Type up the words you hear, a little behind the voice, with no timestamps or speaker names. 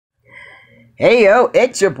Hey yo,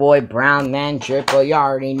 it's your boy Brown Man Triple. You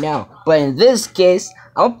already know. But in this case,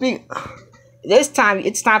 this time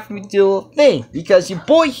it's time for me to do a thing because your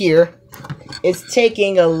boy here is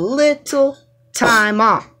taking a little time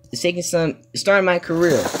off. It's starting my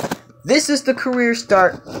career. This is the career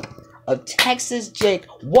start of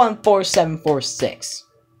texasjake14746.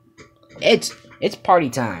 It's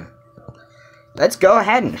party time. Let's go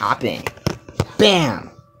ahead and hop in.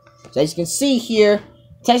 Bam. So as you can see here,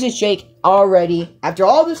 Texas Jake already, after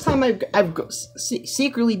all this time I've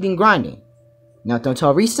secretly been grinding. Now don't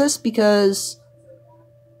tell Reese this because,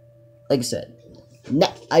 like I said,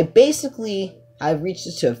 I've reached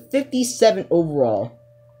this to 57 overall.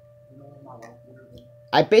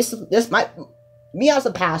 Me as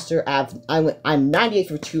a pastor, I'm 98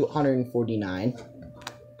 for 249.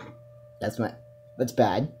 That's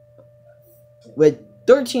bad. With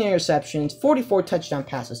 13 interceptions, 44 touchdown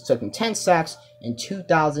passes, took him 10 sacks, and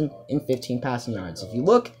 2,015 passing yards. If you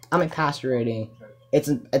look at my passer rating, it's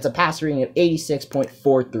a passer rating of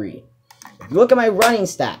 86.43. If you look at my running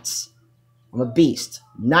stats, I'm a beast.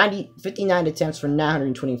 59 attempts for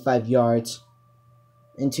 925 yards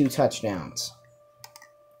and 2 touchdowns.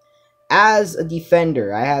 As a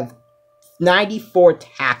defender, I have 94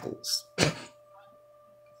 tackles,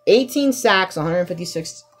 18 sacks,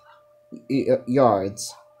 156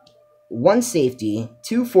 yards, 1 safety,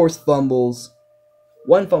 2 forced fumbles,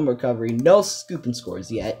 1 fumble recovery, no scooping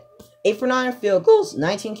scores yet, 8 for 9 field goals,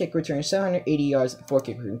 19 kick returns, 780 yards, 4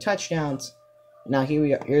 kick return touchdowns. Now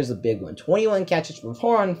here's a big one: 21 catches for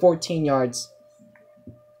 414 yards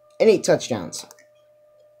and 8 touchdowns.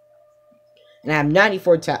 And I have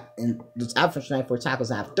 94 average 94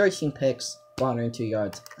 tackles. I have 13 picks, 102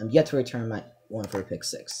 yards. I'm yet to return my one for a pick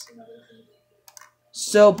 6.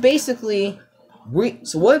 So basically,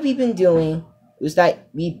 what we've been doing is that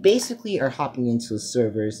we basically are hopping into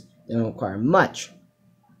servers that don't require much.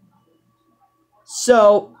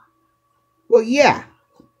 So, well, yeah.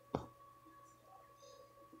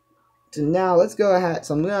 So now let's go ahead.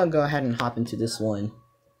 So I'm gonna go ahead and hop into this one.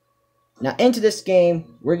 Now into this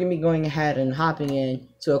game, we're gonna be going ahead and hopping in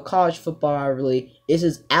to a college football rivalry. This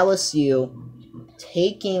is LSU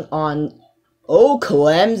taking on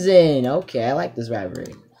Clemson. Okay, I like this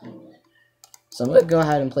rivalry. So I'm gonna go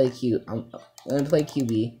ahead and play I'm gonna play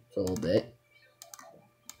QB for a little bit.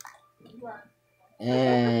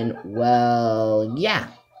 And well, yeah,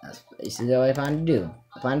 that's basically what I plan to do.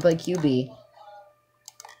 I plan to play QB.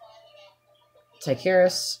 Take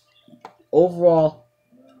Harris. Overall,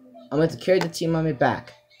 I'm going to carry the team on my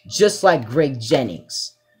back, just like Greg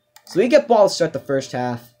Jennings. So we get ball to start the first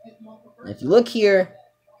half. And if you look here,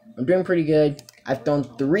 I'm doing pretty good. I've thrown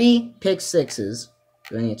 3 pick 6s.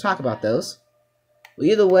 We don't need to talk about those. Well,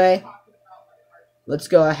 either way, let's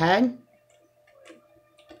go ahead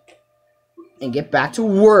and get back to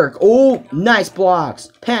work. Oh, nice blocks.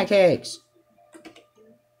 Pancakes.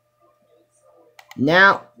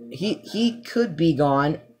 Now, he could be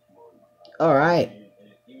gone. Alright.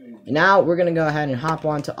 Now, we're going to go ahead and hop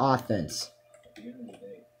on to offense.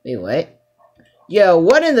 Wait. Yo,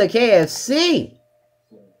 what in the KFC?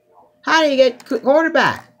 How do you get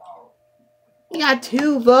quarterback? You got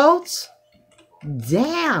 2 votes?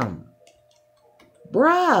 Damn.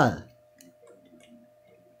 Bruh.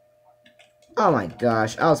 Oh my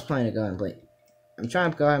gosh. I was planning to go ahead and play. I'm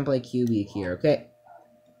trying to go ahead and play QB here, okay?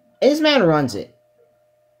 And this man runs it.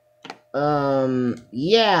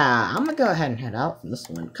 Yeah. I'm gonna go ahead and head out from this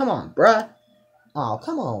one. Come on, bruh. Oh,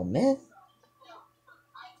 come on, man.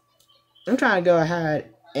 I'm trying to go ahead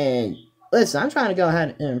and... Listen, I'm trying to go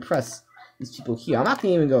ahead and impress these people here. I'm not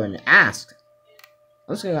gonna even go and ask.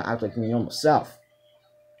 I'm just gonna act like my normal self.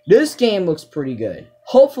 This game looks pretty good.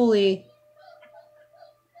 Hopefully,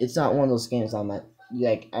 it's not one of those games I'm like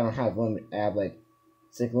I don't have limit. I have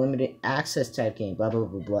it's like limited access type game. Blah blah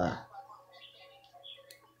blah blah.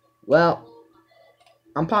 Well,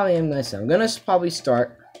 I'm gonna probably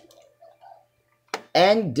start,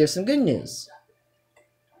 and there's some good news.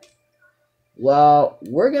 Well,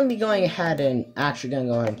 we're gonna be going ahead and actually gonna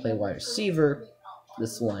go ahead and play wide receiver.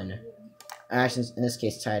 This one, actually, in this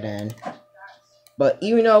case, tight end. But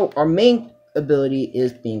even though our main ability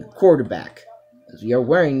is being quarterback, as we are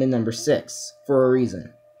wearing the number 6 for a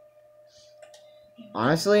reason.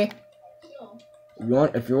 Honestly,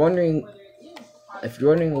 if you're wondering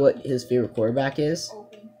what his favorite quarterback is,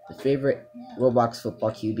 the favorite Roblox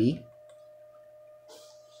football QB,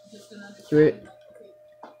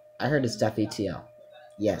 I heard it's Def ATL.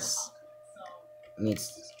 Yes. I mean,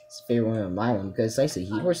 it's his favorite one of my one because, like I said,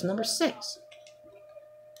 he wears number 6.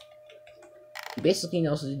 He basically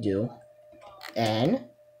knows what to do. And...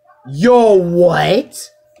 Yo,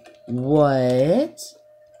 what? What?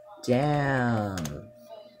 Damn.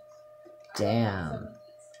 Damn.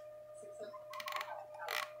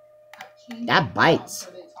 That bites.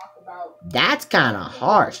 That's kind of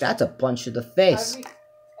harsh. That's a punch to the face.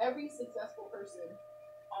 Every successful person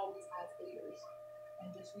always has haters, and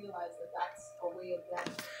just realize that that's a way of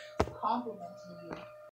them complimenting you